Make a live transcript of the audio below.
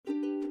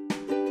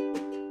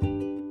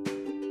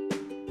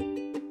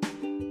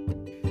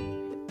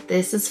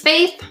This is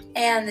Faith.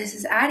 And this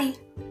is Addie.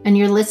 And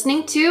you're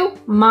listening to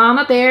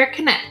Mama Bear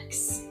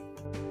Connects.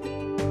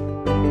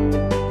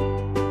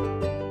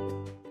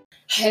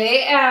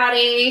 Hey,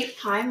 Addie.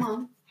 Hi,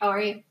 Mom. How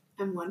are you?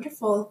 I'm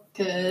wonderful.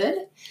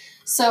 Good.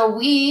 So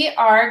we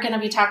are going to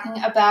be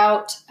talking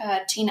about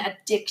teen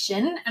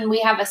addiction, and we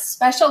have a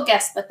special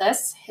guest with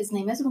us. His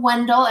name is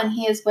Wendell, and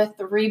he is with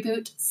the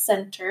Reboot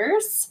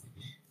Centers.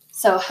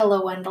 So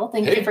hello, Wendell.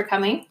 Thank you for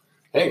coming.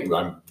 Hey,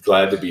 I'm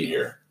glad to be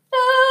here.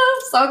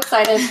 So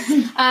excited.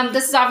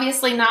 This is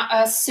obviously not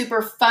a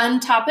super fun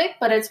topic,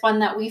 but it's one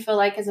that we feel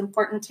like is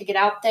important to get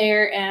out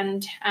there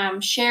and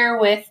share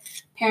with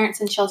parents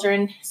and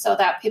children so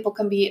that people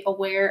can be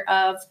aware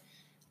of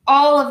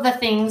all of the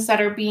things that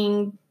are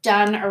being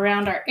done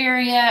around our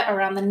area,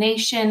 around the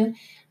nation,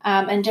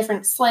 and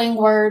different slang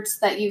words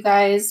that you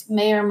guys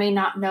may or may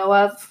not know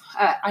of.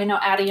 I know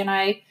Addie and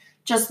I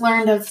just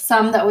learned of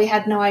some that we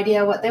had no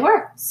idea what they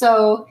were.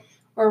 So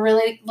we're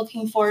really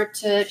looking forward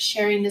to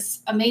sharing this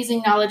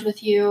amazing knowledge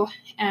with you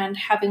and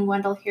having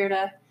Wendell here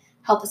to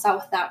help us out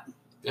with that.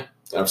 Yeah,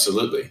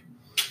 absolutely.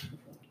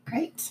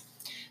 Great.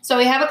 So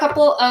we have a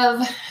couple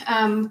of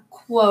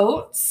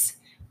quotes.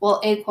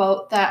 Well, a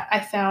quote that I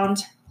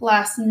found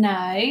last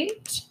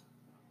night.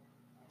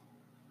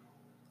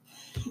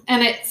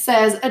 And it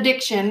says,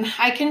 addiction,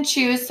 I can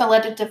choose to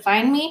let it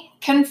define me,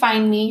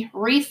 confine me,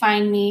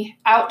 refine me,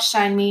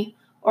 outshine me,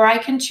 or I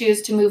can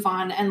choose to move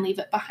on and leave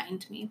it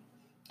behind me.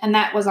 And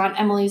that was on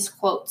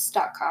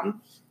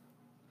emilysquotes.com.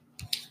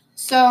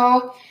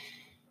 So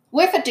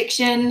with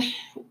addiction,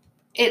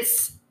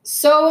 it's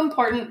so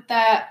important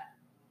that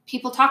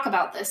people talk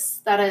about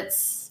this, that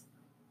it's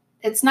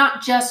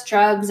not just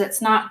drugs,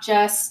 it's not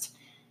just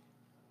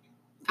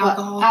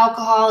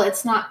alcohol,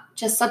 it's not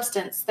just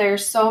substance.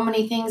 There's so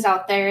many things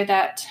out there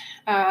that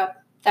are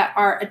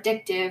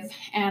addictive,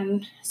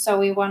 and so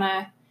we want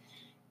to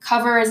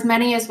cover as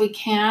many as we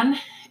can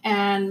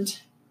and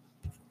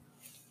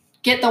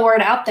get the word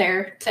out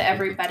there to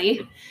everybody.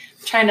 I'm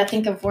trying to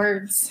think of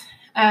words.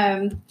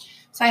 So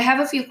I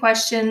have a few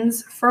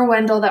questions for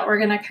Wendell that we're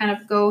going to kind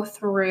of go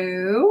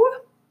through.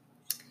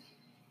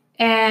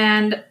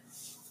 And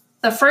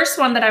the first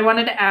one that I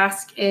wanted to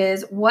ask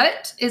is,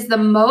 what is the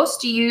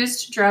most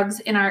used drugs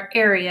in our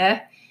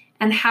area,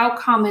 and how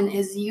common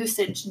is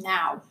usage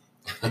now?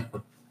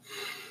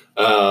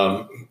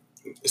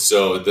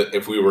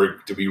 If we were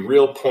to be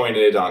real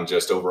pointed on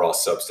just overall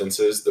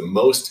substances, the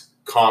most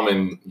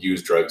common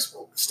used drugs,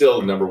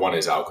 still number one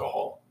is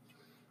alcohol,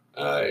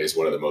 is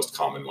one of the most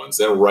common ones.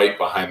 Then right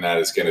behind that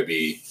is going to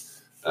be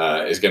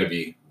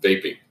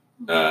vaping,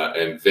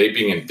 and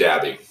vaping and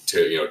dabbing,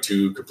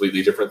 two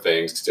completely different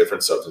things,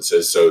 different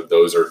substances. So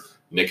those are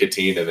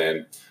nicotine and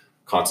then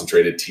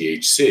concentrated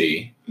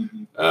THC.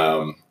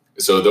 Mm-hmm.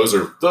 So those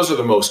are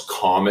the most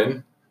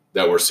common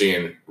that we're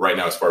seeing right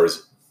now as far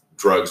as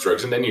drugs,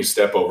 and then you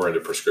step over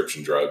into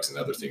prescription drugs and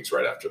other things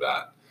right after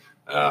that.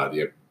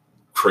 The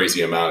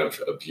crazy amount of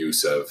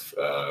abuse of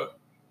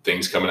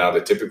things coming out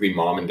of typically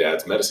mom and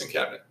dad's medicine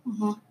cabinet.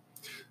 Mm-hmm.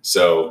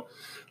 So,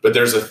 but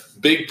there's a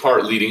big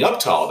part leading up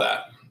to all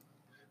that.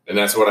 And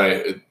that's what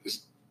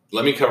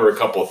let me cover a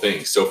couple of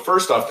things. So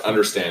first off,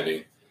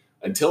 understanding,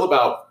 until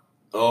about,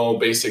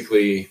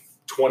 basically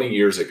 20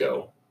 years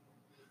ago,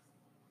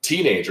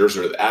 teenagers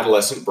or the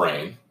adolescent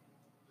brain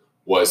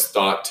was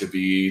thought to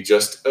be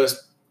just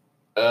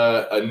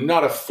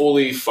not a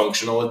fully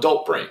functional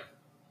adult brain.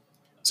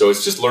 So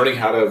it's just learning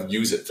how to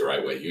use it the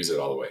right way, use it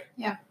all the way.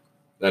 Yeah.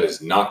 That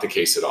is not the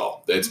case at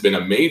all. It's been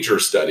a major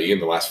study in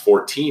the last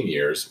 15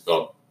 years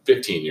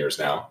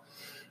now,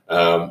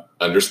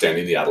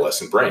 understanding the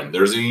adolescent brain.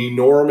 There's an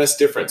enormous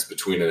difference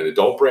between an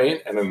adult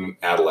brain and an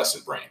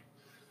adolescent brain.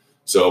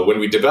 So when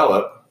we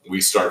develop, we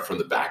start from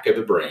the back of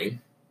the brain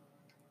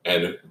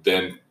and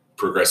then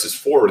progresses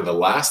forward. And the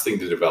last thing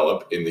to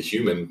develop in the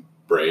human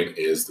brain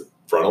is the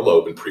frontal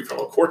lobe and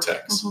prefrontal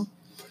cortex. Mm-hmm.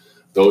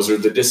 Those are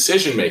the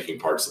decision-making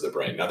parts of the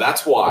brain. Now,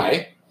 that's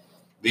why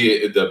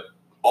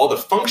all the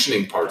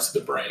functioning parts of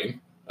the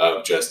brain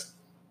of just,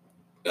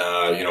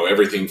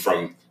 everything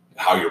from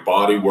how your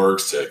body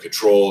works to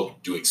control,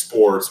 doing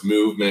sports,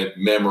 movement,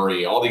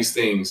 memory, all these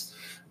things,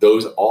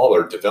 those all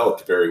are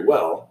developed very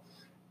well.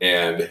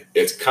 And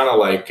it's kind of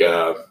like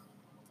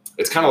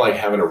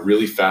having a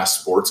really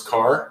fast sports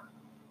car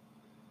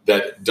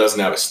that doesn't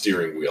have a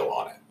steering wheel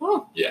on it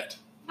yet.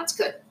 That's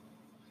good.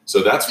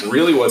 So that's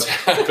really what's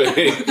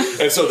happening.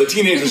 And so the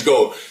teenagers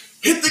go,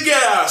 hit the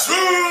gas,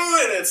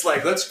 and it's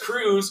like, let's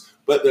cruise.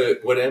 But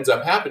what ends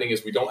up happening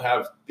is we don't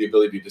have the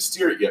ability to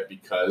steer it yet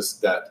because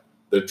that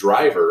the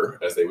driver,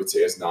 as they would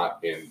say, is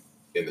not in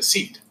the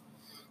seat.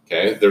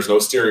 Okay, there's no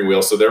steering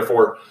wheel. So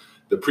therefore,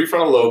 the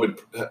prefrontal lobe,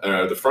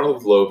 the frontal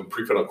lobe and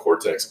prefrontal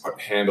cortex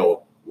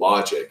handle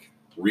logic,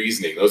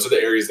 reasoning. Those are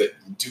the areas that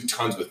do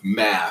tons with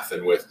math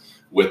and with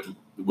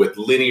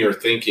linear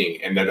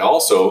thinking, and then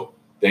also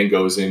then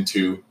goes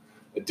into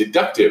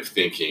deductive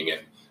thinking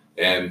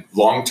and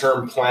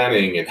long-term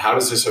planning and how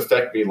does this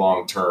affect me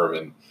long-term.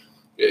 And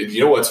you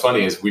know what's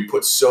funny is we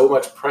put so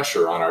much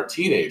pressure on our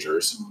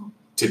teenagers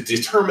to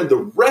determine the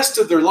rest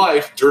of their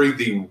life during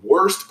the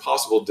worst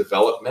possible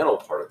developmental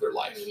part of their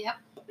life. Yep.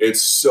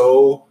 It's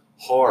so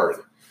hard.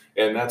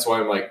 And that's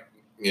why I'm like,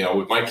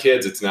 with my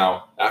kids, it's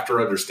now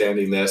after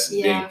understanding this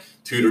and being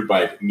tutored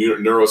by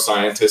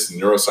neuroscientists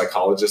and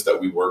neuropsychologists that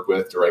we work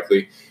with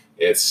directly,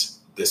 it's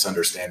this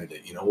understanding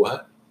that, you know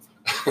what?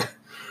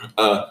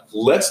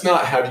 Let's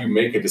not have you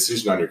make a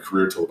decision on your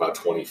career till about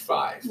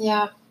 25.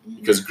 Yeah.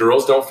 Because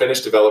girls don't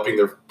finish developing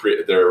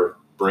their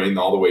brain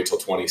all the way till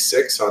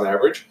 26 on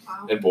average,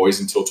 and boys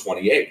until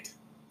 28.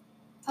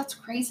 That's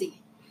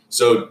crazy.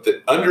 So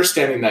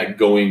understanding that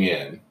going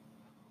in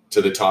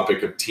to the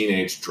topic of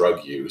teenage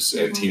drug use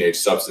and teenage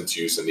substance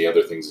use and the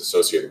other things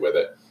associated with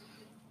it,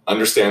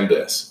 understand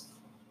this.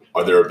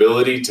 Their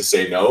ability to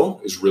say no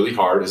is really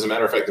hard. As a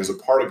matter of fact, there's a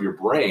part of your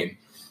brain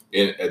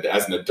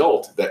as an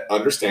adult that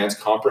understands,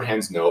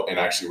 comprehends no, and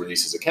actually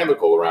releases a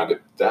chemical around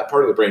it. That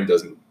part of the brain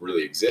doesn't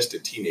really exist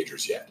in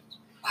teenagers yet.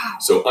 Wow.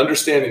 So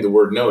understanding the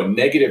word no and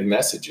negative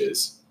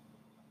messages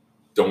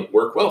don't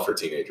work well for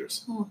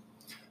teenagers.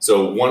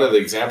 So one of the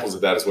examples of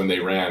that is when they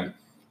ran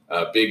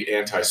big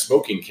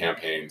anti-smoking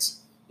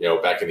campaigns,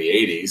 back in the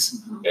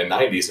 80s and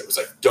 90s. It was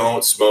like,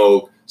 don't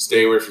smoke,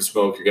 stay away from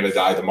smoke. You're going to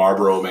die. The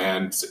Marlboro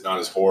man sitting on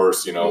his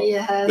horse,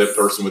 the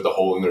person with the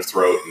hole in their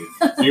throat.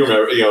 And you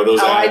remember, those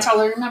ads. I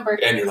totally remember.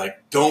 And you're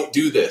like, don't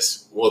do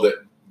this. Well,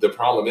 the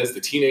problem is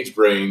the teenage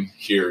brain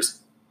hears,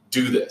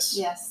 do this.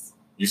 Yes.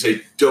 You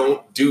say,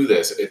 don't do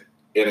this. And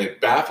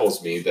it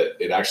baffles me that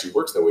it actually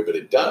works that way, but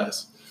it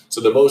does.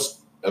 So the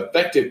most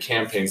effective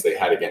campaigns they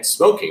had against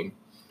smoking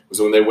was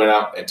when they went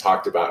out and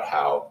talked about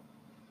how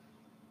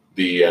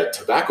the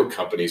tobacco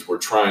companies were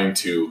trying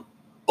to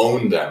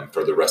own them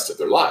for the rest of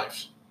their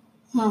lives.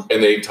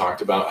 And they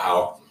talked about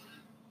how,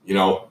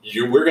 they're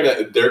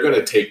going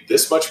to take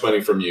this much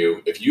money from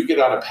you. If you get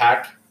on a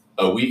pack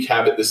a week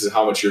habit, this is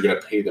how much you're going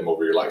to pay them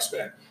over your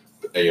lifespan.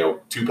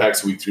 2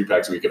 packs a week, 3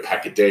 packs a week, a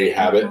pack a day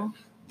habit.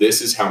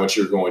 This is how much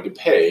you're going to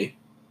pay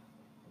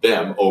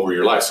them over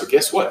your life. So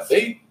guess what?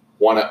 They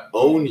want to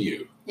own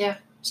you. Yeah.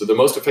 So the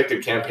most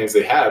effective campaigns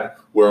they had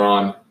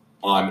were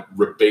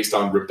based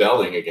on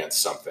rebelling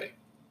against something.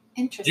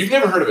 Interesting. You've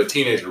never heard of a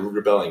teenager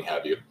rebelling,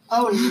 have you?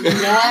 Oh,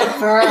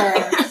 never.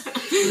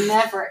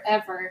 Never,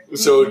 ever.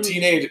 So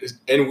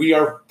and we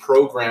are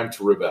programmed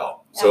to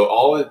rebel. Yeah. So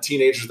all the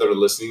teenagers that are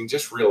listening,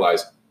 just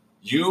realize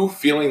you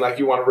feeling like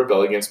you want to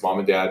rebel against mom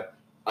and dad,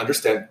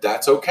 understand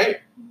that's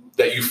okay.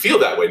 That you feel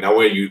that way. Now,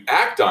 when you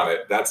act on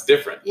it, that's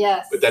different.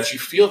 Yes. But that you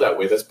feel that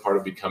way, that's part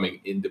of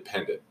becoming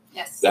independent.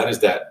 Yes. That is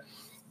that,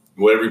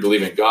 whatever you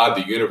believe in, God,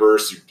 the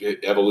universe,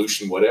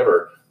 evolution,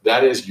 whatever,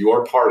 that is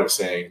your part of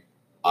saying,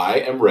 I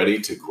am ready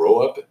to grow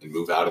up and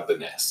move out of the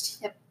nest.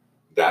 Yep.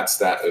 That's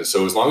that.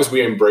 So as long as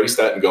we embrace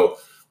that and go,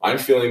 I'm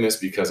feeling this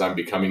because I'm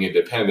becoming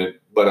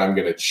independent, but I'm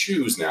going to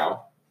choose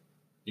now.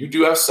 You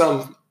do have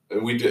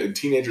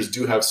teenagers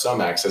do have some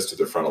access to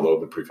their frontal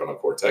lobe and prefrontal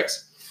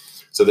cortex.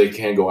 So they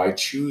can go, I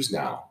choose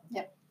now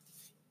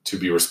to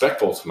be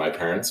respectful to my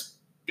parents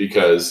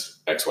because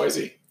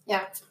XYZ.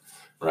 Yeah.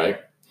 Right?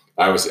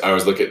 I was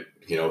looking at,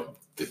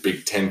 the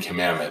big 10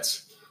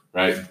 commandments,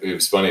 right? It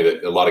was funny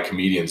that a lot of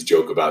comedians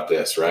joke about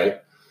this,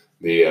 right?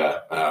 The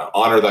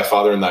honor thy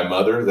father and thy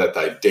mother, that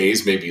thy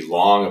days may be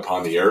long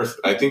upon the earth.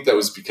 I think that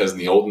was because in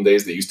the olden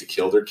days, they used to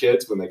kill their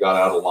kids when they got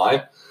out of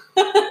line.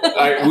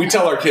 We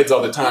tell our kids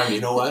all the time,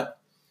 you know what?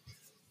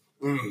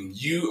 When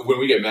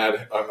we get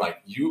mad, I'm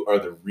like, you are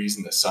the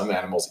reason that some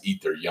animals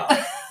eat their young.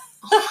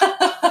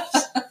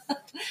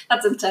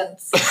 That's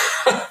intense.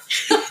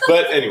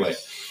 But anyway,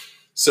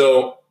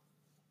 so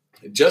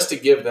just to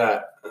give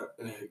that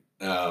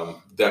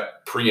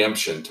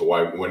preemption to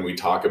why, when we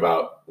talk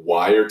about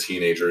why are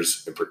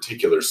teenagers in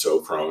particular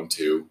so prone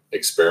to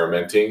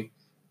experimenting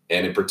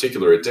and in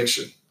particular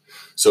addiction.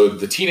 So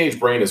the teenage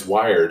brain is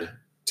wired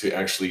to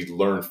actually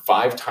learn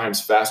 5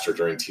 times faster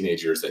during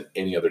teenage years than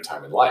any other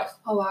time in life.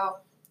 Oh, wow.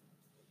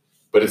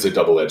 But it's a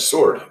double-edged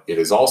sword. It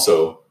is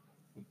also,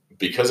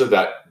 because of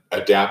that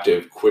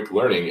adaptive, quick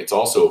learning, it's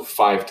also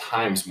 5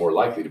 times more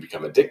likely to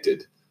become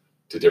addicted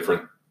to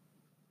different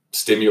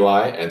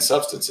stimuli and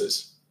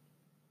substances.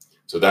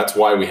 So that's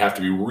why we have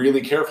to be really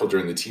careful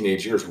during the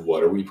teenage years.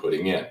 What are we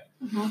putting in?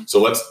 Mm-hmm.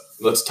 So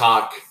let's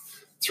talk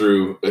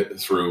through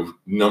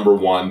number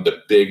one,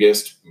 the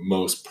biggest,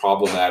 most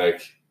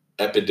problematic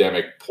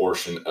epidemic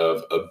portion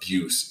of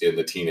abuse in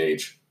the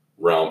teenage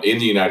realm in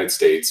the United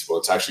States. Well,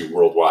 it's actually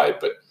worldwide,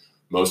 but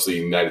mostly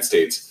United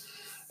States.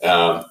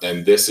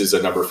 And this is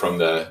a number from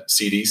the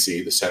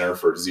CDC, the Center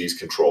for Disease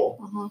Control.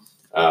 Mm-hmm.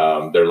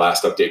 Their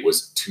last update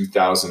was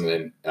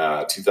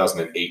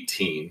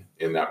 2018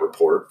 in that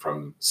report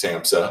from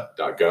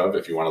SAMHSA.gov,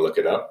 if you want to look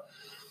it up.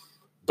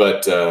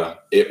 But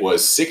it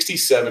was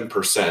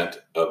 67%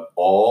 of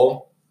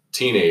all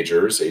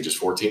teenagers, ages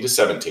 14 to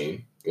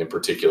 17 in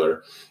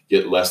particular,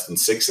 get less than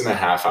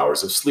 6.5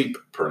 hours of sleep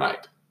per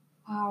night.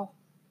 Wow.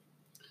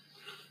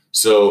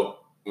 So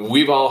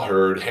we've all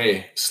heard,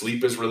 hey,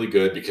 sleep is really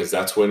good because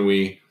that's when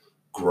we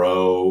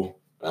grow.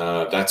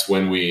 That's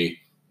when we,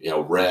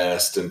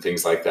 rest and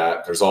things like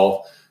that.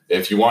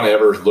 If you want to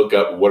ever look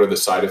up what are the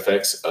side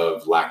effects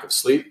of lack of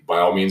sleep, by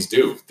all means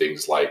do.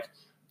 Things like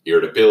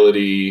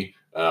irritability,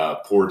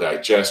 poor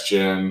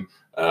digestion,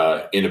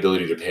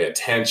 inability to pay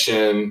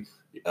attention,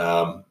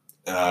 all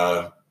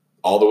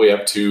the way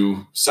up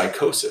to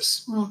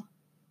psychosis.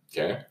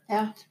 Okay.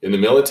 Yeah. In the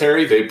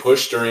military, they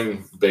push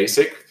during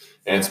basic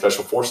and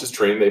special forces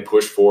training. They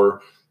push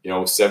for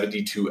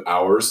 72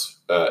 hours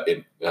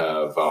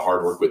of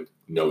hard work with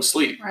no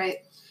sleep. Right.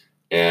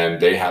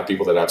 And they have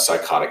people that have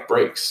psychotic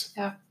breaks.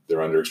 Yeah.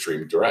 They're under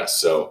extreme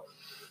duress. So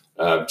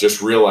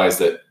just realize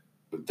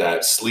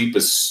that sleep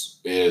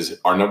is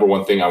our number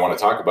one thing I want to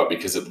talk about,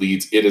 because it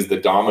is the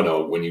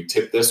domino. When you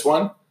tip this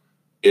one,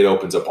 it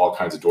opens up all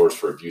kinds of doors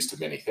for abuse to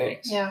many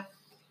things. Yeah.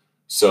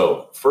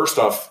 So first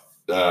off,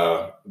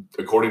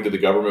 according to the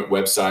government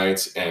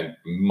websites and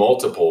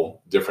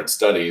multiple different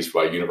studies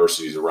by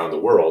universities around the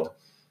world,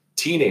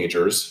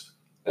 teenagers,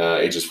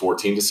 ages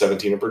 14 to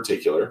 17 in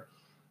particular,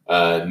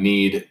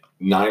 need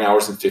 9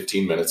 hours and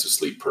 15 minutes of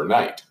sleep per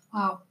night.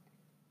 Wow.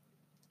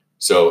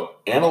 So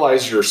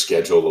analyze your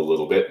schedule a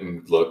little bit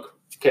and look,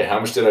 okay,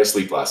 how much did I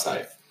sleep last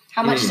night?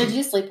 How much did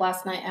you sleep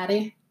last night,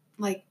 Addie?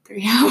 Like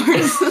 3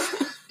 hours.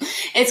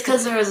 It's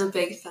because there was a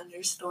big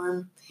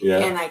thunderstorm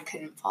and I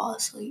couldn't fall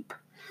asleep.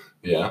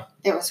 Yeah.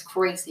 It was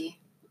crazy.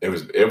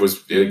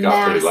 It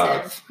got pretty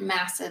loud.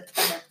 Massive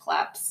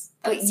thunderclaps.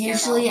 But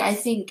usually I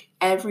think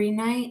every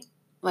night,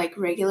 like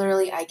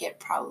regularly, I get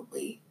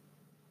probably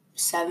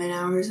 7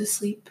 hours of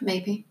sleep.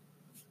 Maybe.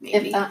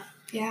 If that.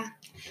 Yeah.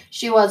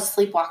 She was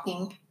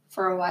sleepwalking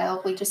for a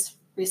while. We just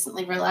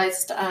recently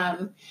realized.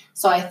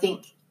 So I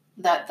think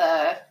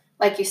that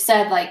like you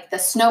said, like the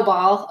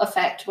snowball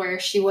effect where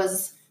she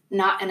was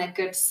not in a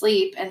good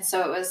sleep. And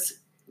so it was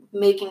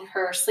making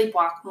her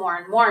sleepwalk more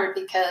and more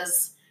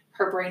because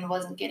her brain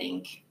wasn't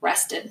getting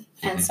rested.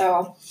 And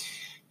so,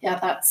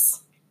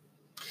 that's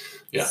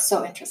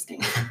so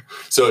interesting.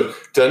 So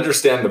to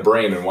understand the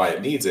brain and why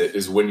it needs it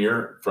is when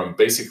you're from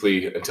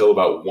basically until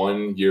about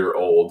 1 year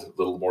old, a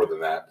little more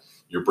than that,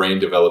 your brain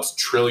develops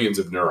trillions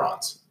of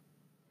neurons.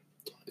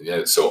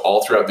 Yeah, so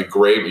all throughout the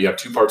gray, you have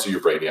two parts of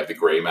your brain. You have the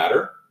gray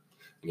matter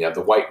and you have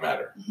the white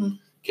matter.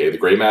 Okay, the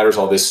gray matter is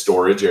all this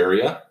storage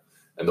area.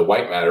 And the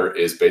white matter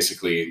is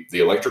basically the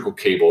electrical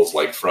cables,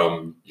 like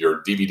from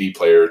your DVD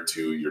player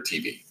to your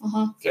TV.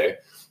 Okay.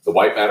 The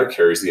white matter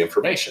carries the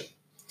information.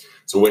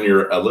 So when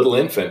you're a little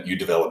infant, you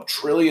develop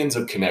trillions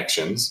of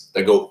connections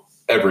that go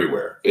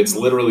everywhere. It's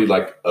literally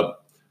like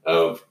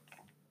a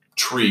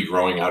tree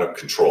growing out of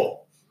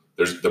control.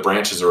 The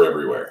branches are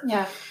everywhere.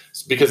 Yeah.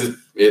 It's because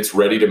it's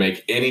ready to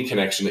make any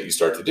connection that you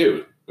start to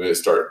do. They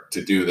start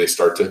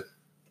to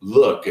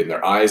look, and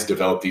their eyes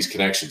develop these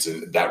connections,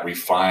 and that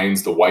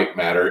refines the white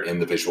matter in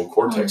the visual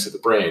cortex of the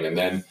brain. And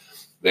then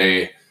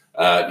they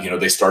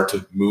start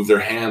to move their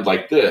hand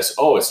like this.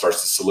 Oh, it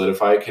starts to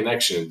solidify a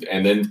connection,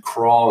 and then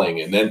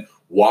crawling, and then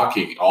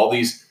walking. All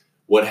these,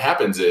 what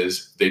happens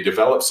is they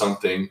develop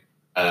something,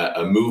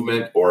 a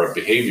movement or a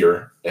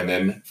behavior, and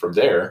then from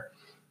there,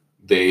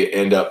 they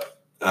end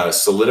up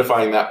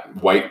solidifying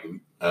that white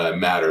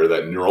matter,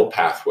 that neural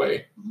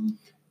pathway.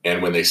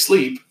 And when they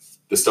sleep,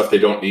 the stuff they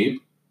don't need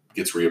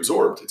gets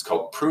reabsorbed. It's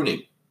called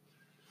pruning.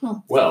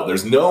 Well,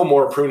 there's no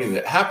more pruning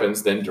that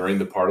happens than during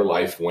the part of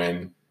life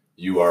when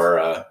you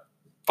are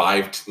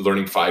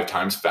learning 5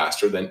 times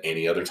faster than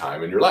any other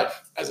time in your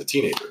life as a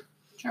teenager.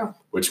 True.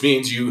 Which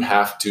means you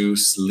have to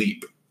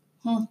sleep.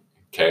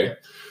 Okay.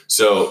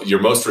 So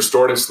your most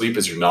restorative sleep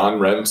is your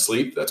non-REM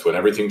sleep. That's when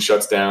everything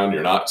shuts down.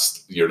 You're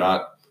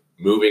not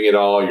moving at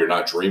all. You're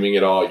not dreaming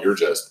at all. You're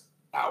just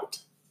out.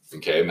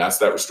 Okay. And that's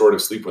that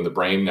restorative sleep when the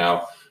brain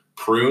now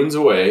prunes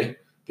away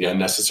the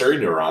unnecessary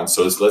neurons.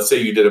 So let's say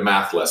you did a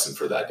math lesson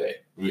for that day.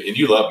 And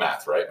you love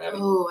math, right, Maddie?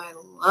 Oh, I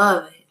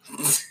love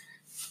it.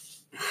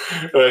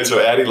 All right, so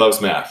Addie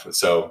loves math.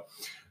 So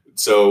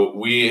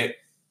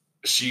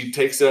she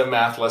takes a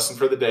math lesson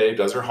for the day,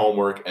 does her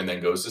homework, and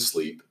then goes to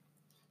sleep.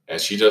 And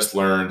she just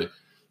learned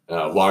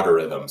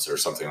logarithms or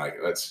something like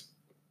that.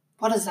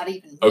 What does that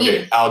even mean?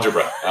 Okay,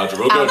 algebra.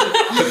 We'll go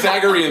to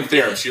Pythagorean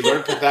theorem. She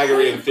learned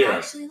Pythagorean theorem.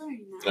 Actually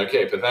learning that.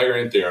 Okay,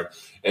 Pythagorean theorem.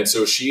 And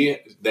so she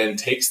then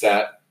takes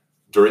that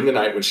during the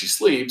night when she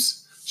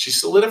sleeps. She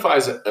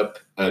solidifies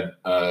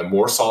a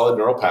more solid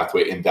neural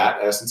pathway in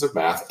that essence of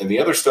math, and the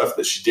other stuff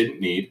that she didn't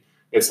need.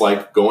 It's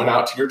like going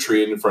out to your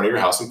tree in front of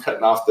your house and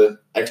cutting off the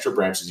extra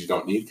branches you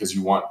don't need because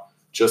you want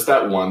just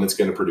that one that's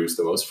going to produce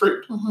the most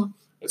fruit.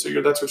 And so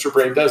that's what your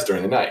brain does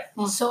during the night.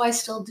 So I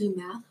still do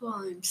math while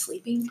I'm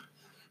sleeping?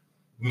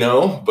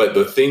 No, but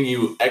the thing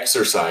you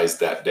exercise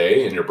that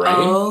day in your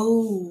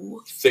brain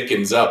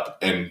thickens up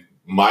and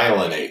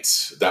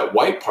myelinates. That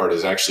white part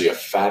is actually a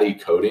fatty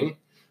coating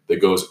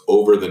that goes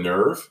over the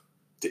nerve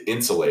to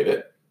insulate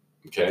it.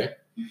 Okay.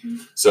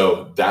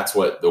 So that's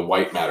what the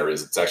white matter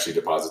is. It's actually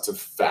deposits of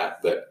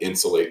fat that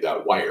insulate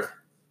that wire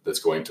that's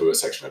going to a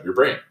section of your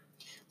brain.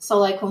 So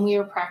like when we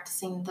were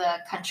practicing the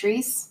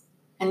countries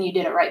and you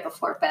did it right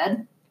before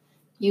bed,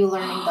 you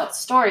learning that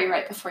story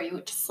right before you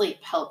went to sleep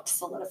helped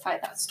solidify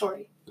that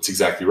story. That's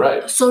exactly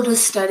right. So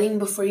does studying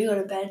before you go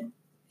to bed,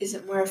 is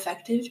it more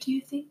effective, do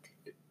you think?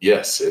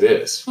 Yes, it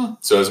is.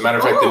 So as a matter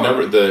of fact,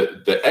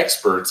 the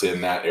experts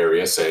in that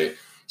area say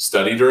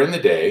study during the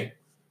day,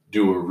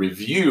 do a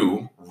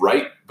review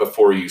right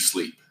before you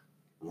sleep,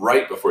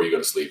 right before you go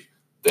to sleep,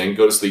 then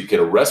go to sleep, get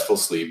a restful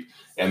sleep.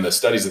 And the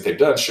studies that they've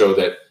done show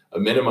that a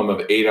minimum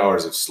of 8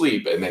 hours of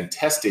sleep and then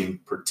testing,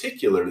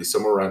 particularly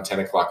somewhere around 10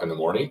 o'clock in the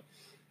morning,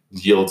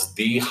 yields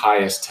the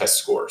highest test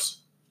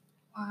scores.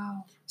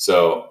 Wow.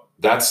 So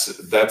that's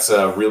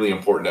really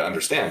important to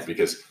understand,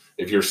 because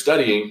if you're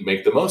studying,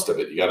 make the most of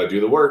it. You got to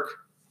do the work,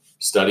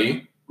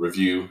 study,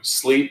 review,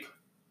 sleep.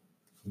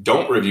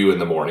 Don't review in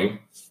the morning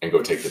and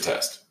go take the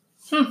test.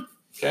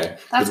 Okay?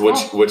 Because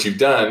what you've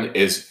done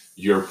is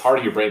your part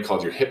of your brain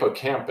called your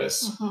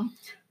hippocampus,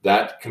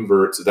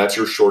 that's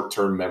your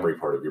short-term memory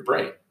part of your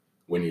brain.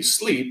 When you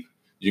sleep,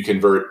 you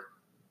convert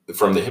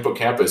from the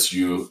hippocampus,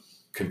 you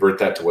convert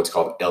that to what's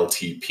called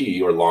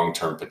LTP, or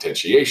long-term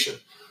potentiation.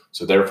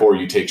 So therefore,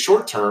 you take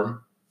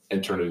short-term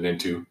and turn it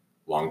into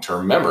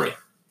long-term memory.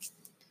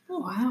 Oh,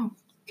 wow.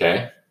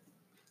 Okay.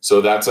 So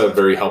that's a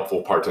very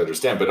helpful part to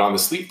understand. But on the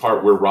sleep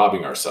part, we're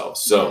robbing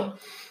ourselves. So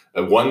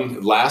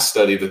one last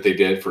study that they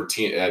did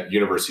at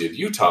University of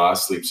Utah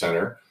Sleep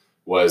Center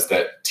was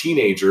that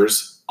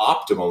teenagers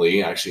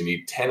optimally actually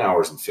need 10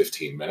 hours and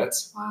 15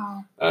 minutes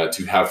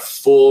to have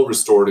full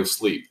restorative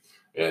sleep,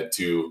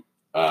 to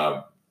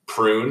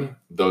prune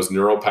those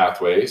neural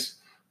pathways,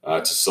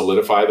 to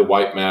solidify the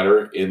white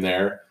matter in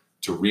there,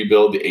 to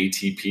rebuild the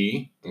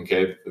ATP,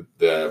 okay,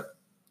 the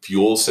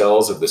fuel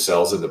cells of the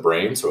cells in the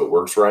brain so it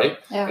works right,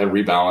 and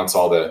rebalance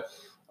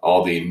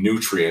all the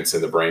nutrients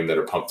in the brain that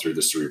are pumped through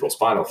the cerebral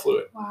spinal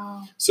fluid.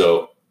 Wow.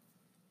 So,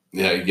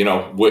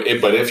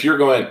 but if you're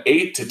going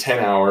 8 to 10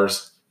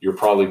 hours, you're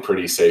probably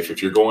pretty safe.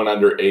 If you're going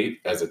under 8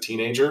 as a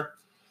teenager,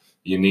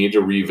 you need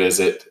to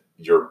revisit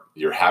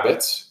your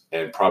habits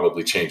and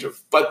probably change them.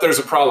 But there's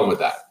a problem with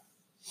that.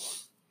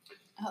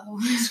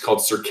 It's called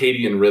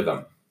circadian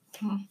rhythm.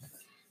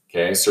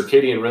 Okay,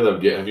 circadian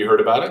rhythm. Have you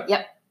heard about it?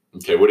 Yep.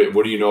 Okay,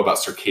 what do you know about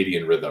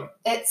circadian rhythm?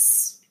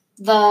 It's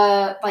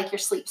your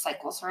sleep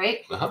cycles, right?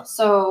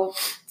 So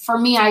for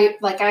me,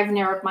 I've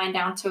narrowed mine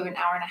down to an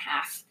hour and a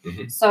half.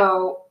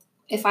 So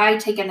if I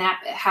take a nap,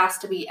 it has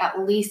to be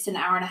at least an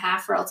hour and a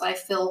half, or else I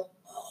feel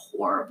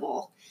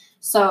horrible.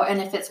 So,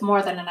 and if it's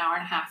more than an hour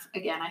and a half,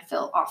 again, I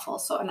feel awful.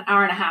 So an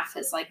hour and a half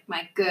is like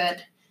my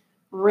good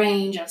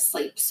range of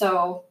sleep.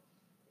 So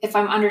if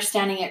I'm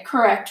understanding it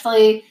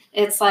correctly,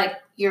 it's like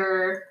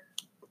your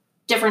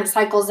different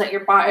cycles that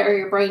your body or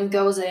your brain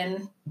goes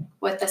in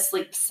with the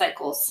sleep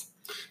cycles.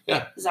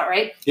 Yeah. Is that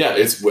right? Yeah.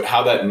 It's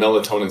how that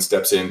melatonin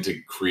steps in to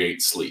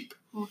create sleep.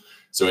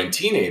 So in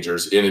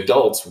teenagers, in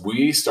adults,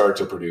 we start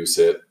to produce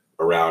it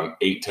around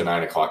 8 to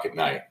 9 o'clock at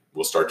night.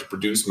 We'll start to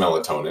produce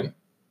melatonin.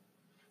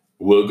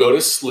 We'll go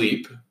to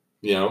sleep,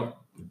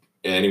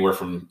 anywhere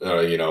from,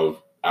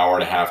 hour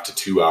and a half to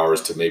 2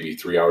 hours to maybe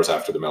 3 hours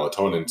after the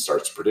melatonin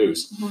starts to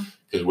produce,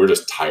 because we're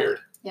just tired.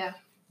 Yeah.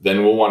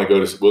 Then we'll go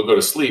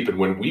to sleep. And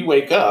when we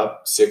wake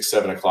up 6,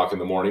 7 o'clock in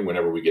the morning,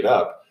 whenever we get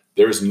up,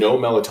 there's no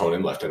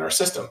melatonin left in our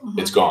system.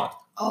 It's gone.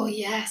 Oh,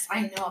 yes.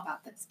 I know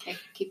about this. Okay,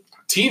 keep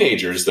talking.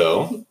 Teenagers,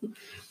 though,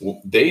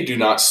 they do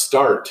not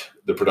start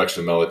the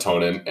production of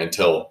melatonin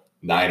until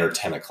 9 or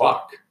 10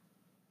 o'clock.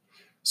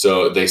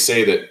 So they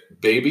say that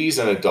babies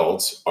and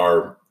adults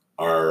are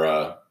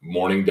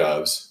morning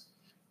doves,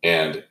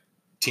 and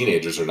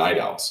teenagers are night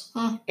owls.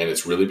 And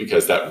it's really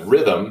because that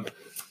rhythm,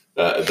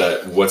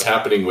 that what's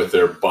happening with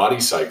their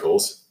body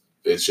cycles,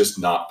 it's just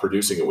not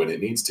producing it when it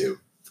needs to.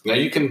 Now,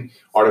 you can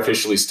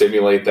artificially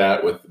stimulate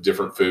that with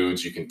different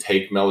foods. You can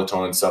take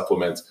melatonin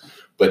supplements,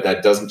 but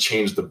that doesn't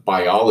change the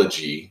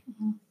biology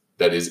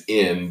that is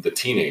in the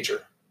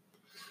teenager.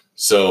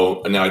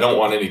 So now I don't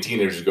want any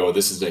teenagers to go,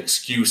 this is an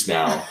excuse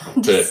now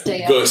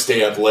to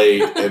stay up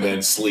late and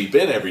then sleep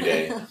in every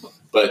day.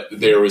 But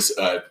there was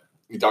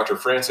Dr.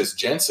 Francis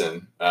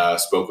Jensen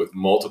spoke with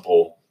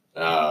multiple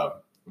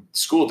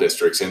school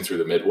districts in through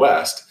the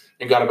Midwest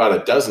and got about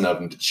a dozen of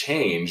them to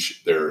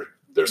change their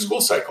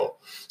school cycle.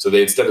 So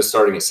they, instead of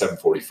starting at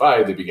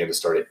 7:45, they began to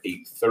start at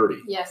 8:30.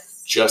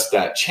 Yes. Just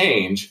that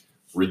change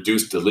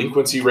reduced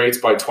delinquency rates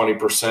by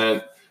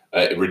 20%.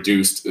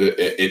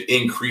 It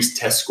increased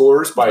test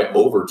scores by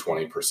over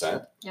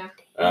 20%. Yeah.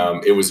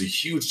 It was a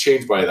huge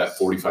change by that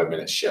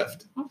 45-minute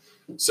shift.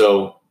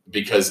 So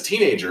because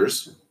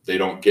teenagers, they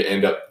don't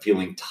end up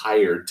feeling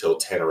tired till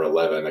 10 or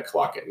 11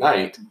 o'clock at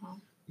night,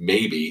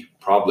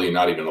 probably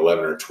not even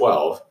 11 or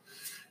 12.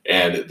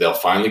 And they'll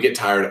finally get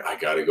tired. I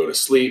got to go to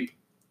sleep.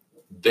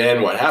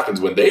 Then what happens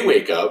when they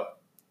wake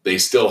up, they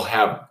still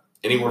have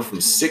anywhere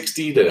from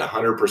 60 to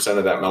 100%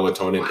 of that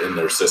melatonin in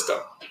their system.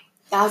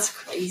 That's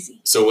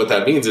crazy. So what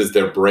that means is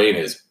their brain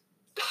is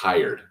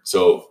tired.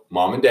 So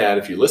mom and dad,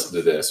 if you listen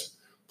to this,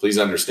 please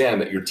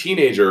understand that your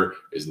teenager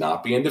is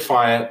not being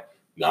defiant,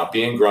 not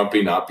being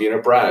grumpy, not being a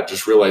brat.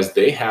 Just realize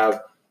they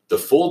have the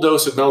full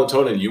dose of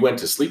melatonin you went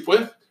to sleep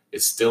with.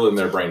 It's still in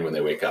their brain when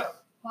they wake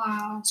up.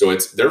 Wow. So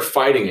they're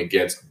fighting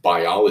against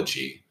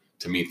biology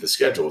to meet the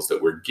schedules that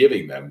we're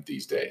giving them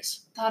these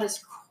days. That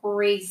is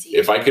crazy.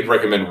 If I could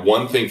recommend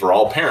one thing for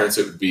all parents,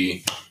 it would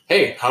be,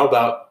 hey, how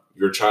about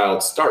your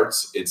child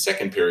starts in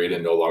second period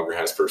and no longer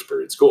has first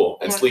period school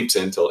and sleeps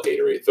in until 8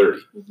 or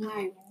 8:30.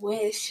 I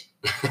wish.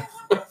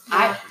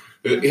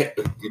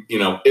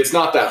 It's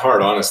not that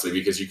hard, honestly,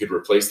 because you could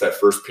replace that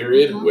first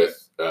period with,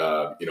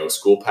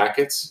 school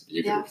packets.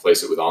 You can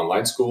replace it with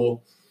online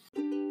school.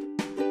 I'm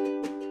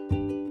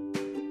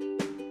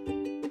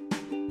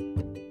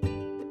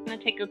going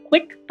to take a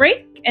quick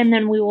break, and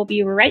then we will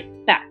be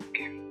right back.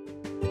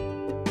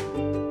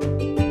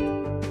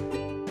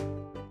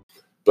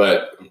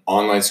 But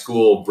online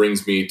school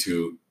brings me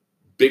to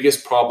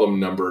biggest problem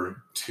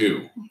number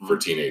 2 for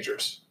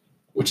teenagers,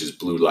 which is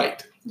blue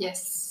light.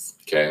 Yes.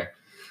 Okay.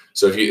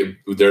 So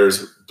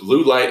there's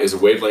blue light is a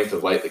wavelength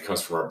of light that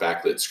comes from our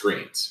backlit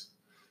screens.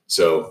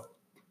 So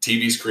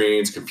TV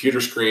screens,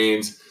 computer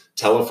screens,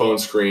 telephone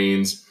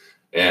screens,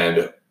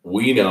 and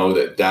we know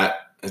that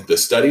the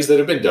studies that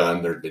have been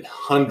done, there have been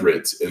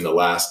hundreds in the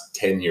last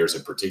 10 years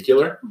in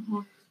particular,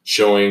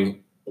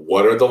 showing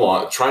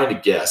trying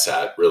to guess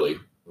at really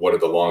what are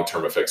the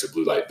long-term effects of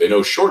blue light. They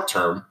know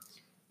short-term.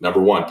 Number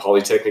one,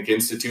 Polytechnic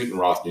Institute in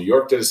Roth, New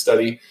York did a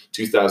study.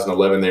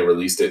 2011, they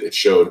released it. It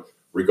showed,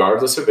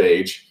 regardless of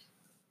age,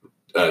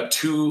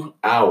 2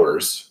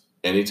 hours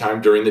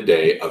anytime during the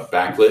day of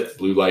backlit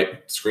blue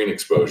light screen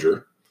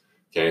exposure.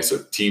 Okay, so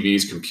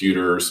TVs,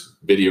 computers,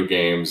 video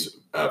games,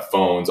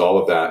 phones, all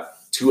of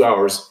that. 2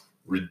 hours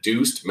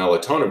reduced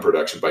melatonin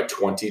production by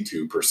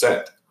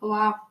 22%.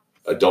 Wow.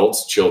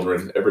 Adults,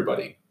 children,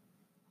 everybody.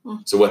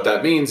 So what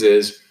that means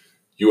is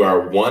you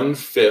are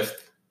 1/5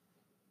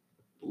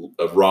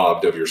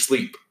 robbed of your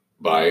sleep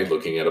by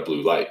looking at a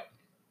blue light.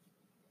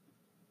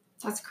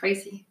 That's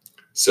crazy.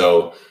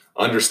 So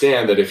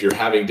understand that if you're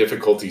having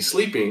difficulty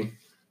sleeping,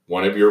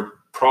 one of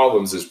your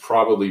problems is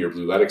probably your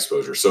blue light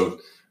exposure. So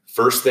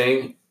first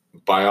thing,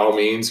 by all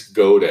means,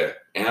 go to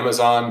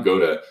Amazon, go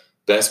to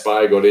Best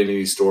Buy, go to any of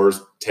these stores,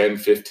 $10,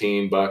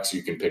 $15,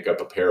 you can pick up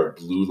a pair of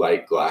blue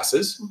light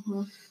glasses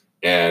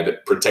and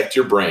protect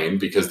your brain,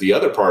 because the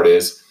other part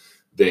is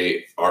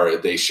they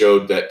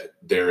showed that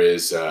there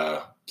is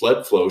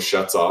blood flow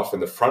shuts off in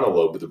the frontal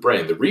lobe of the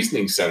brain, the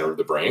reasoning center of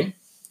the brain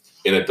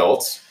in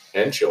adults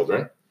and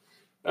children.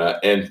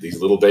 And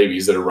these little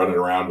babies that are running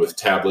around with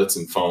tablets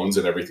and phones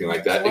and everything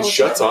like that, it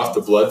shuts off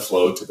the blood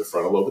flow to the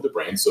frontal lobe of the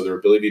brain. So their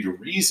ability to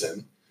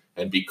reason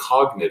and be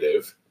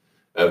cognitive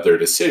of their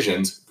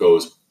decisions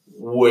goes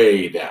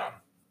way down.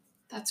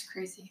 That's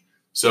crazy.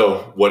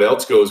 So what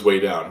else goes way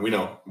down? We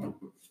know.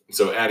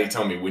 So Addie,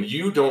 tell me, when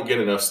you don't get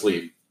enough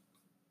sleep,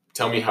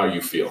 tell me how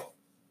you feel.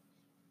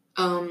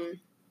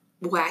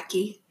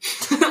 Wacky.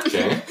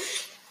 Okay.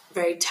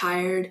 Very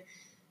tired.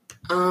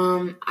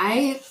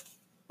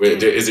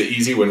 Is it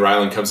easy when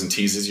Rylan comes and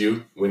teases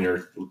you when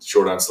you're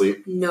short on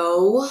sleep?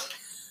 No.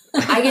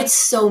 I get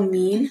so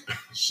mean.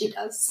 She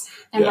does.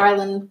 And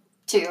Rylan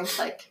too.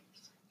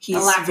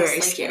 He's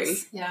very scary.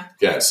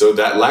 Yeah. So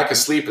that lack of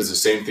sleep is the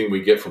same thing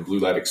we get from blue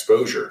light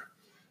exposure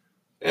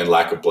and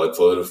lack of blood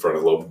flow to the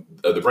frontal lobe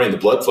of the brain. The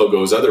blood flow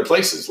goes other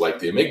places like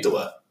the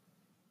amygdala,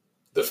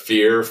 the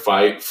fear,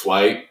 fight,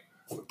 flight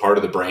part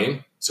of the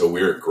brain. So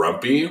we're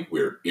grumpy,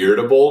 we're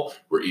irritable,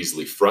 we're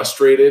easily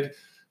frustrated.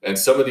 And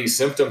some of these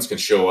symptoms can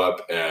show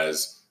up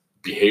as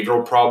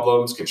behavioral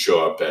problems, can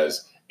show up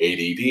as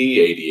ADD,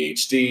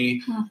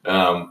 ADHD.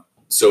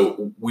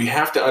 So we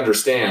have to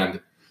understand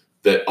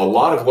that a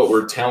lot of what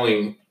we're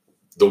telling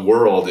the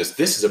world is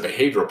this is a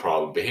behavioral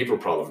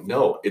problem.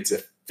 No, it's a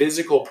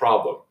physical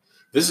problem.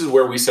 This is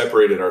where we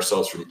separated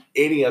ourselves from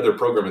any other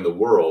program in the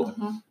world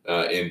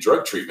in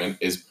drug treatment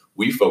is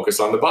we focus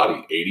on the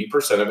body.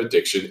 80% of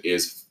addiction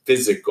is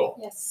physical.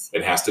 Yes.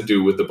 It has to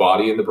do with the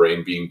body and the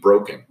brain being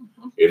broken.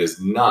 It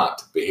is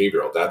not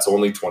behavioral. That's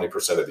only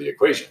 20% of the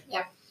equation.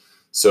 Yeah.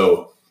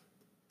 So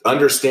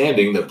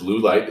understanding that blue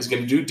light is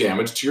going to do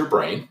damage to your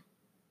brain,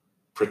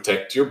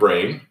 protect your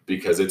brain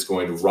because it's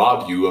going to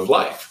rob you of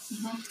life.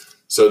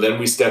 So then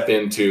we step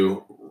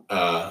into,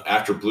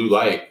 after blue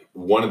light,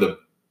 one of the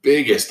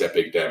biggest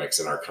epidemics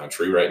in our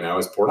country right now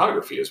is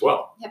pornography as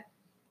well. Yep.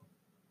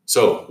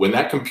 So when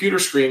that computer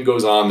screen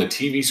goes on, the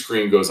TV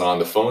screen goes on,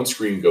 the phone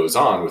screen goes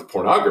on with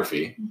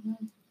pornography,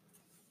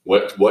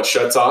 what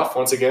shuts off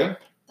once again?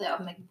 The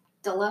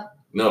amygdala.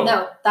 No,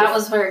 that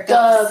was where it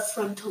goes. The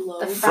frontal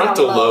lobe. The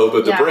frontal lobe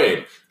of the Yeah.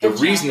 brain, the Good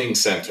job. reasoning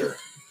center,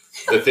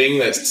 the thing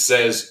that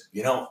says,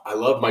 I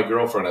love my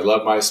girlfriend, I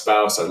love my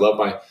spouse,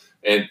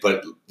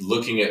 but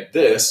looking at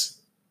this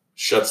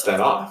shuts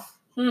that off.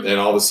 And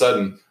all of a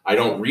sudden, I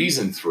don't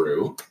reason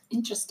through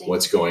Interesting.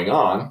 what's going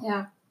on.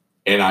 Yeah.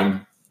 And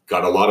I'm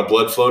got a lot of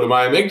blood flow to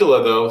my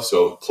amygdala though.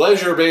 So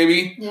pleasure,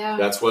 baby. Yeah.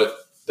 That's what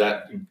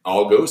that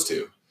all goes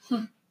to.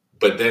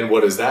 But then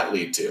what does that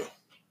lead to?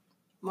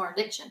 More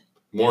addiction.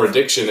 More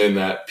addiction in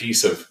that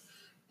piece of,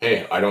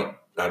 hey, I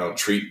don't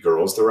treat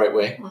girls the right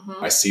way.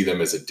 I see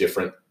them as a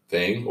different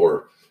thing,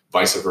 or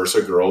vice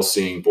versa, girls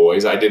seeing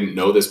boys. I didn't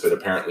know this, but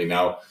apparently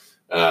now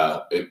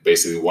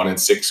basically 1 in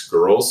 6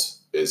 girls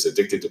is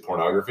addicted to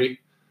pornography.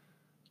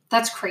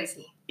 That's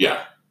crazy.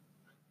 Yeah.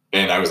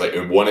 And I was like,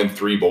 and 1 in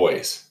 3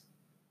 boys.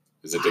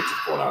 is addicted to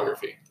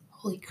pornography.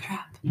 Holy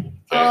crap. Okay?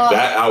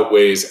 That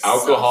outweighs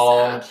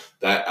alcohol. So sad.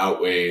 That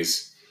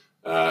outweighs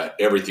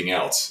everything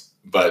else.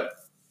 But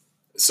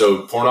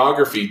so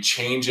pornography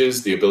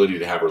changes the ability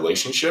to have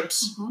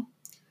relationships.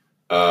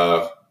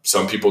 Mhm.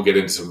 Some people get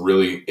into some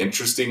really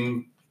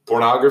interesting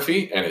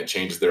pornography, and it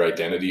changes their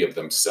identity of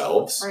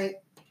themselves. Right.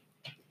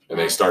 And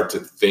they start to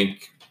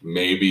think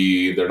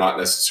maybe they're not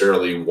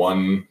necessarily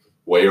one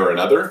way or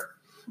another,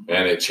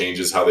 and it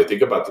changes how they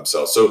think about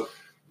themselves. So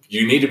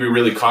you need to be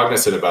really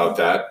cognizant about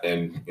that.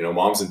 And,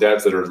 moms and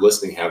dads that are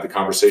listening, have the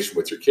conversation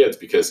with your kids,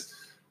 because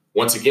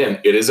once again,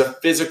 it is a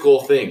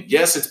physical thing.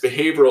 Yes, it's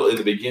behavioral in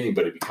the beginning,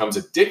 but it becomes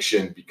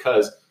addiction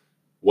because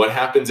what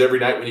happens every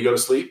night when you go to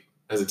sleep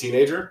as a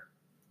teenager?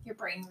 Your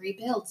brain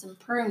rebuilds and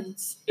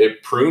prunes.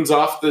 It prunes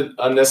off the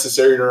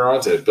unnecessary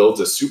neurons, and it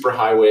builds a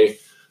superhighway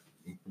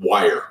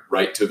wire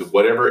right to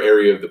whatever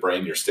area of the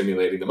brain you're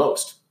stimulating the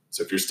most.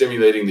 So if you're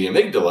stimulating the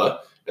amygdala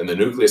and the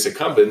nucleus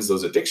accumbens,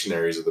 those addiction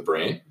areas of the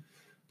brain,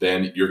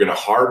 then you're going to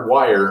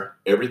hardwire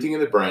everything in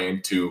the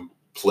brain to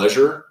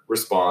pleasure,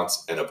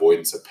 response, and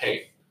avoidance of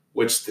pain,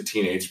 which the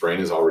teenage brain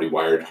is already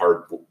wired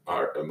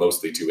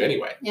mostly to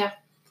anyway. Yeah.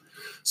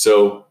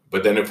 So,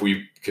 but then if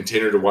we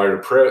continue to wire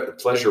a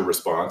pleasure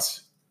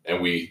response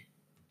and we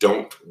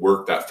don't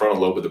work that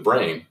frontal lobe of the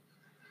brain,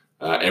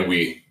 and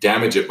we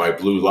damage it by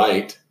blue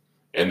light,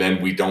 and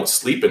then we don't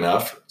sleep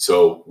enough,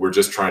 so we're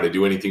just trying to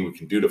do anything we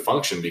can do to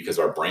function because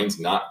our brain's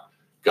not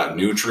got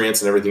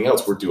nutrients and everything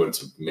else, we're doing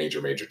some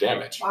major, major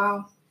damage.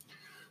 Wow.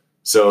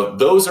 So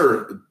those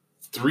are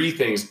three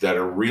things that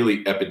are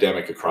really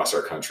epidemic across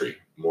our country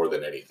more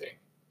than anything.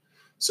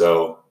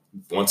 So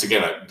once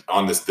again,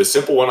 on this, the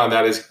simple one on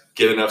that is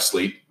get enough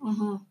sleep.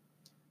 Mm-hmm.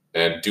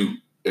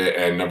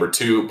 And number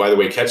two, by the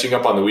way, catching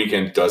up on the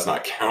weekend does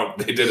not count.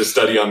 They did a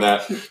study on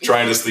that.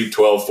 Trying to sleep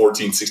 12,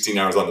 14, 16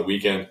 hours on the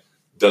weekend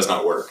does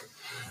not work.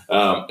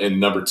 And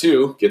number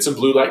two, get some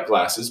blue light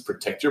glasses,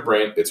 protect your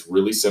brain. It's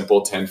really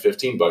simple, $10,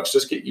 $15.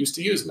 Just get used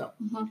to using them.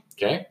 Mm-hmm.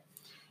 Okay.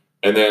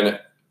 And then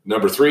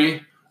number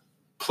three,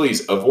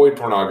 please avoid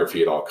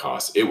pornography at all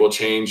costs. It will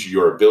change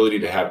your ability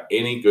to have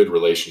any good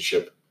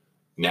relationship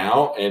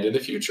now and in the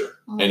future.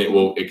 Mm-hmm. And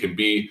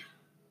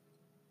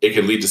it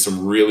can lead to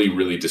some really,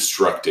 really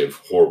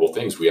destructive, horrible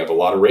things. We have a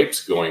lot of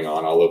rapes going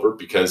on all over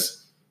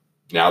because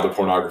now the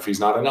pornography is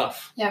not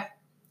enough. Yeah.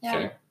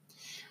 Okay.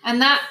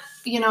 And that,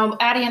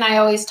 Addie and I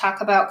always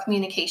talk about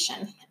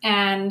communication.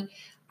 And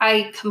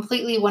I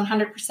completely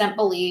 100%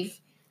 believe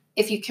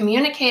if you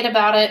communicate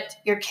about it,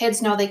 your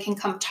kids know they can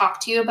come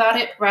talk to you about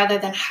it rather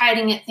than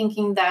hiding it,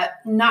 thinking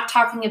that not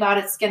talking about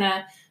it's going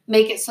to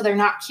make it so they're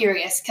not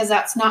curious, because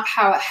that's not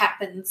how it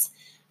happens.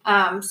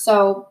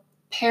 So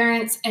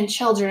parents and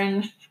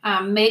children,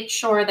 make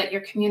sure that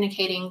you're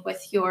communicating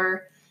with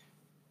your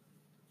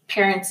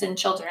parents and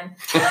children.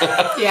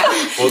 Yeah.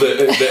 Well,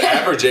 the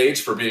average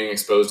age for being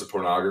exposed to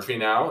pornography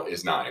now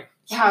is 9.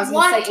 Yeah, I was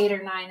going to say 8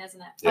 or 9,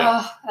 isn't it?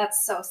 Yeah. Oh,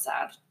 that's so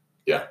sad.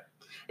 Yeah.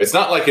 It's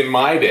not like in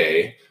my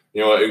day,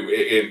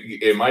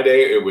 in my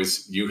day, it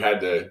was, you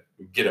had to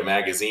get a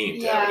magazine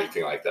to have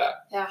anything like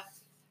that. Yeah.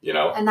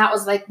 And that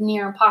was like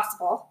near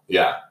impossible.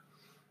 Yeah.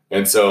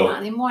 And so Not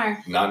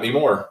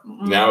anymore.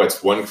 Mm-mm. Now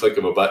it's one click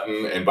of a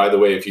button. And by the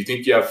way, if you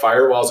think you have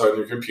firewalls on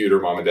your computer,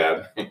 mom and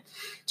dad,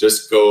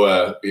 just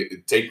go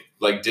take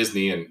like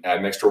Disney and add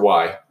an extra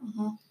Y,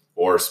 Mm-hmm.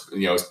 or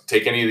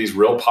take any of these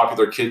real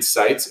popular kids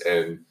sites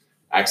and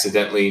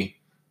accidentally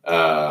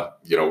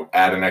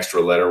add an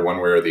extra letter one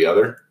way or the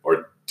other,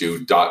 or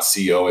do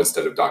 .co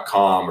instead of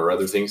 .com or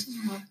other things.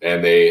 Mm-hmm.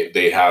 And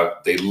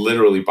they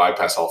literally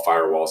bypass all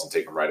firewalls and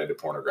take them right into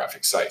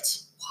pornographic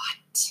sites.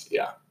 What?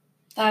 Yeah.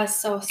 That is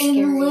so scary.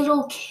 And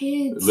little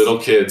kids. Little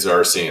kids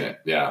are seeing it.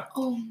 Yeah.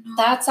 Oh, no.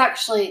 That's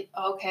actually,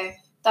 okay.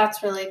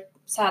 That's really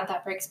sad.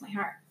 That breaks my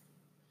heart.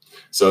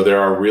 So there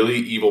are really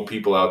evil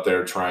people out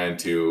there trying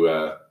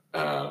to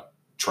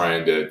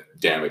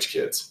damage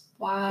kids.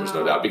 Wow. There's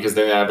no doubt, because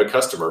they have a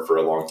customer for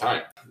a long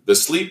time. The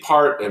sleep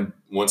part, and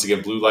once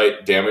again, blue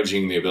light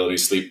damaging the ability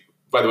to sleep.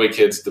 By the way,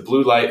 kids, the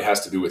blue light has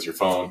to do with your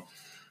phone.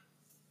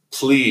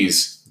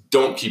 Please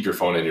don't keep your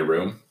phone in your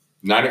room.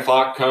 9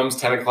 o'clock comes,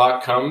 10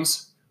 o'clock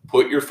comes,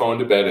 put your phone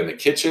to bed in the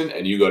kitchen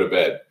and you go to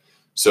bed.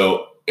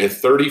 So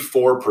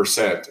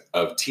 34%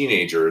 of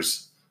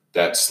teenagers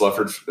that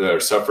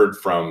suffered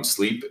from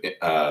sleep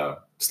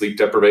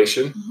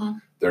deprivation, Mm-hmm.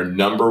 their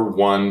number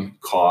one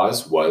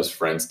cause was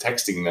friends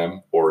texting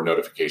them or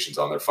notifications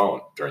on their phone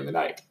during the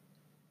night.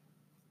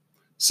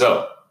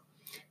 So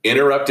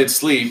interrupted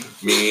sleep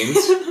means,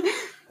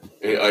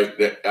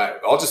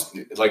 I'll just,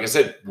 like I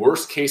said,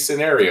 worst case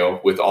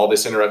scenario with all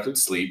this interrupted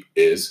sleep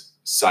is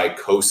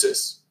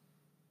psychosis.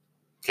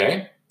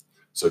 Okay?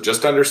 So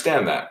just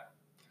understand that.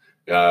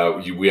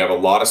 We have a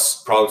lot of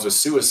problems with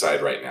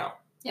suicide right now.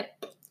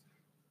 Yep.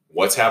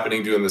 What's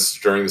happening during the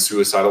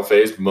suicidal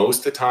phase? Most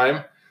of the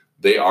time,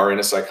 they are in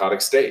a psychotic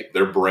state.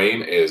 Their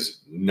brain is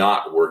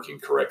not working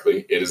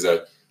correctly. It is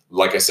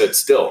like I said,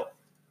 still,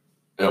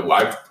 most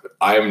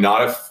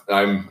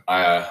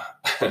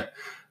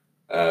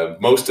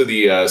of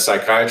the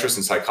psychiatrists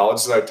and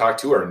psychologists I've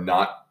talked to are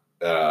not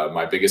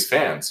my biggest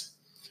fans,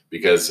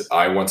 because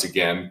I once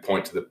again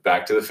point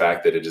back to the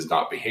fact that it is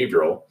not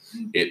behavioral,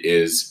 it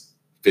is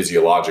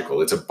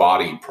physiological. It's a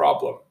body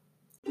problem.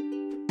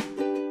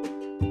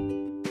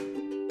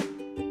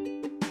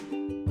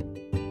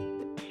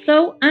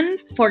 So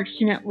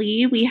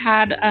unfortunately, we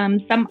had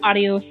some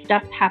audio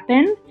stuff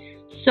happen.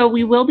 So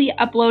we will be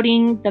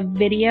uploading the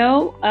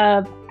video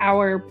of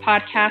our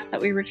podcast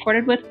that we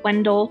recorded with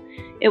Wendell.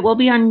 It will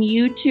be on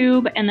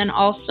YouTube and then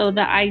also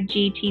the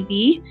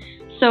IGTV.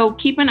 So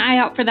keep an eye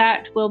out for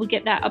that. We'll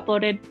get that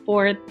uploaded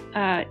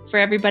for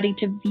everybody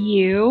to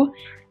view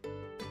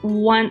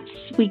once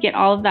we get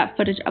all of that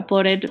footage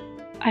uploaded.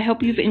 I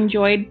hope you've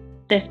enjoyed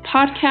this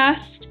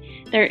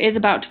podcast. There is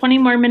about 20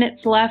 more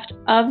minutes left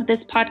of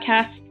this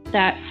podcast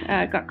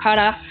that got cut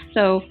off.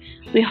 So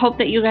we hope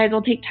that you guys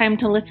will take time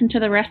to listen to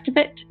the rest of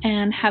it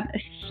and have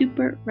a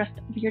super rest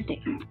of your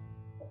day.